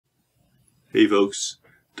Hey folks,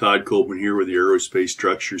 Todd Coburn here with the Aerospace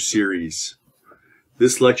Structures series.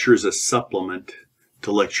 This lecture is a supplement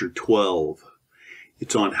to lecture 12.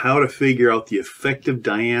 It's on how to figure out the effective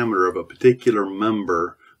diameter of a particular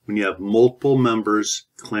member when you have multiple members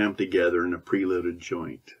clamped together in a preloaded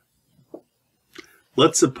joint.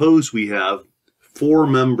 Let's suppose we have 4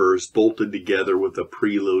 members bolted together with a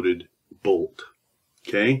preloaded bolt.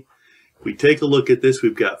 Okay? If we take a look at this,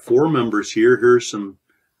 we've got 4 members here. Here's some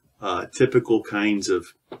typical kinds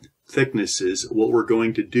of thicknesses. What we're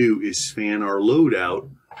going to do is fan our load out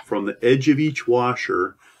from the edge of each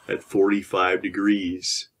washer at 45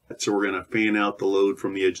 degrees. So we're going to fan out the load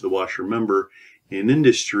from the edge of the washer. Remember, in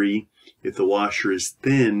industry, if the washer is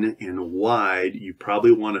thin and wide, you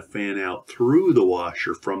probably want to fan out through the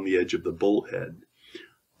washer from the edge of the bolt head.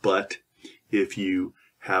 But if you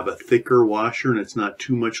have a thicker washer and it's not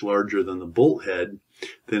too much larger than the bolt head,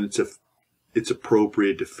 then it's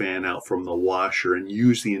appropriate to fan out from the washer and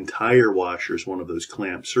use the entire washer as one of those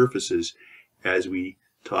clamp surfaces, as we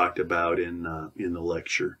talked about in the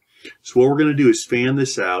lecture. So what we're going to do is fan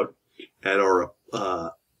this out at our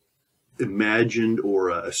imagined or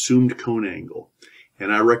assumed cone angle,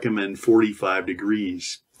 and I recommend 45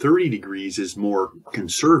 degrees. 30 degrees is more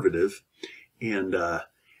conservative, and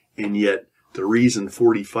yet the reason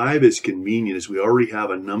 45 is convenient is we already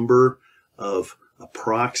have a number of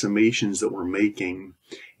approximations that we're making,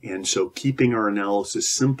 and so keeping our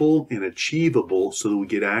analysis simple and achievable so that we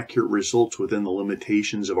get accurate results within the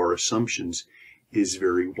limitations of our assumptions is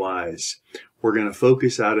very wise. We're going to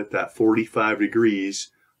focus out at that 45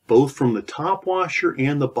 degrees both from the top washer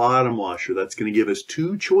and the bottom washer. That's going to give us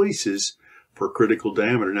 2 choices for critical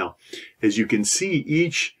diameter. Now, as you can see,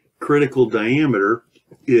 each critical diameter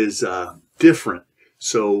is different.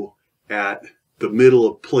 So at the middle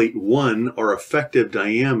of plate 1, our effective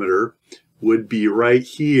diameter would be right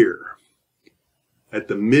here at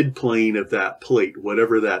the mid plane of that plate,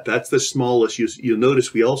 whatever that's the smallest. You'll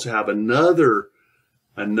notice we also have another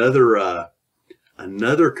cone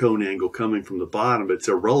angle coming from the bottom, but it's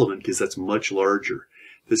irrelevant because that's much larger.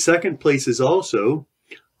 The second place is also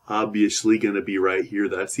obviously going to be right here.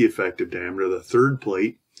 That's the effective diameter. The third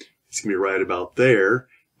plate is going to be right about there,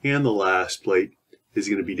 and the last plate is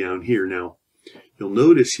going to be down here. Now, you'll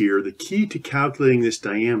notice here the key to calculating this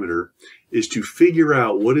diameter is to figure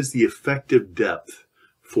out what is the effective depth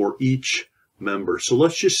for each member. So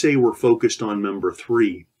let's just say we're focused on member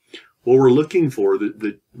 3. What we're looking for,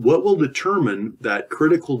 what will determine that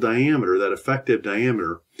critical diameter, that effective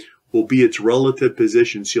diameter, will be its relative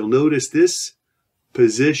position. So you'll notice this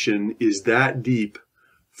position is that deep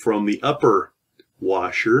from the upper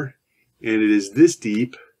washer, and it is this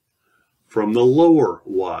deep from the lower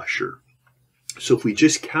washer. So if we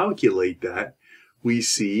just calculate that, we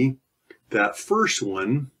see that first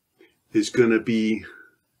one is going to be,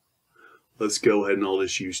 let's go ahead and I'll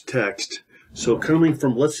just use text. So coming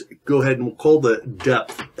from, let's go ahead and we'll call the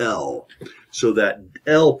depth L. So that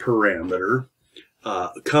L parameter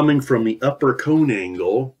coming from the upper cone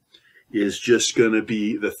angle is just going to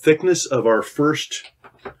be the thickness of our first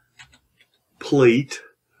plate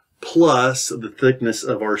plus the thickness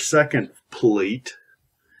of our second plate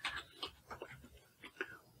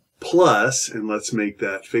plus, and let's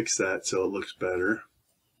fix that so it looks better,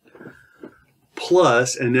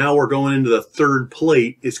 plus, and now we're going into the third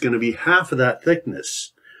plate, it's going to be half of that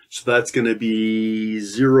thickness. So that's going to be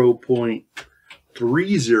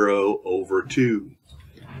 0.30 over 2.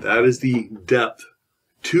 That is the depth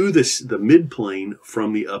to the midplane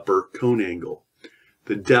from the upper cone angle.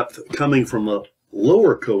 The depth coming from the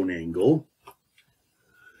lower cone angle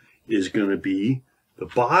is going to be the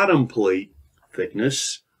bottom plate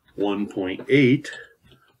thickness, 1.8,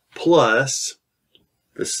 plus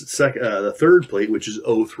the third plate, which is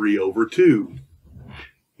 0.3 over 2.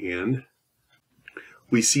 And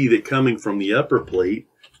we see that coming from the upper plate,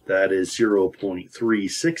 that is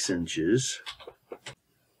 0.36 inches.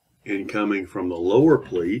 And coming from the lower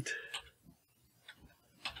plate,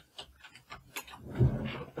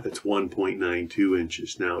 that's 1.92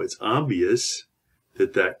 inches. Now it's obvious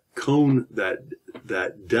that that cone,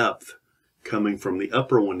 that depth coming from the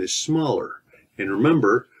upper one is smaller. And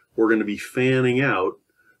remember, we're going to be fanning out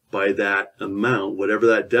by that amount, whatever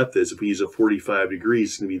that depth is. If we use a 45 degrees,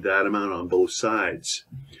 it's going to be that amount on both sides.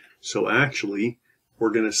 So actually, we're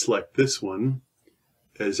going to select this one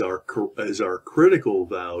as our critical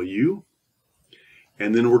value,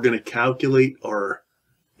 and then we're going to calculate our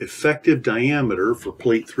effective diameter for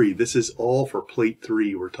plate 3. This is all for plate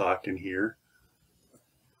 3 we're talking here.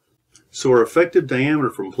 So our effective diameter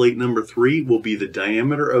from plate number 3 will be the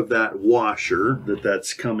diameter of that washer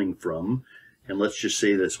that's coming from, and let's just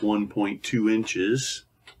say that's 1.2 inches.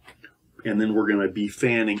 And then we're going to be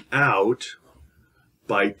fanning out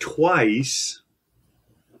by two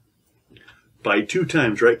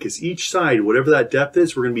times, right? Because each side, whatever that depth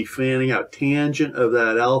is, we're going to be fanning out tangent of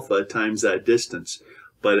that alpha times that distance.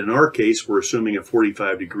 But in our case, we're assuming a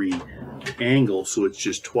 45-degree angle, so it's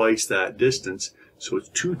just twice that distance. So it's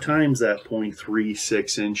 2 times that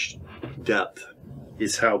 0.36 inch depth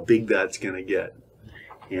is how big that's going to get.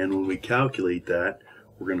 And when we calculate that,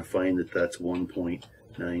 we're going to find that that's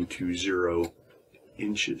 1.920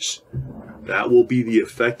 inches. That will be the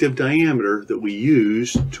effective diameter that we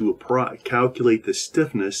use to calculate the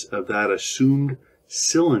stiffness of that assumed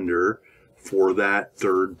cylinder for that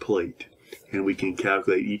third plate. And we can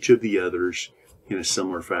calculate each of the others in a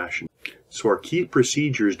similar fashion. So our key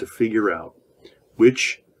procedure is to figure out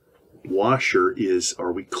which washer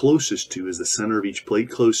are we closest to, is the center of each plate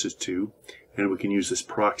closest to, and we can use this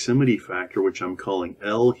proximity factor, which I'm calling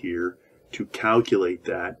L here, to calculate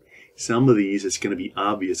that. Some of these, it's going to be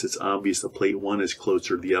obvious. It's obvious that plate 1 is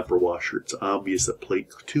closer to the upper washer. It's obvious that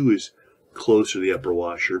plate 2 is closer to the upper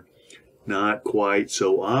washer. Not quite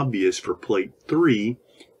so obvious for plate 3.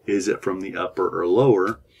 Is it from the upper or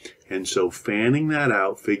lower? And so fanning that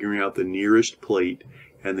out, figuring out the nearest plate,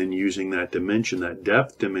 and then using that dimension, that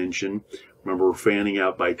depth dimension. Remember, we're fanning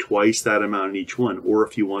out by twice that amount in each one. Or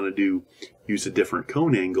if you want to use a different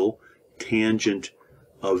cone angle, tangent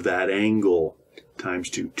of that angle times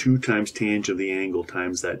 2. 2 times tangent of the angle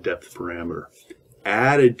times that depth parameter,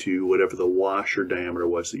 added to whatever the washer diameter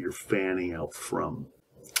was that you're fanning out from.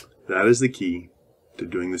 That is the key to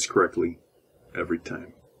doing this correctly every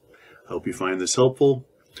time. I hope you find this helpful.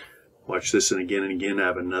 Watch this and again I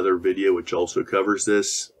have another video which also covers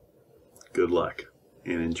this. Good luck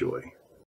and enjoy.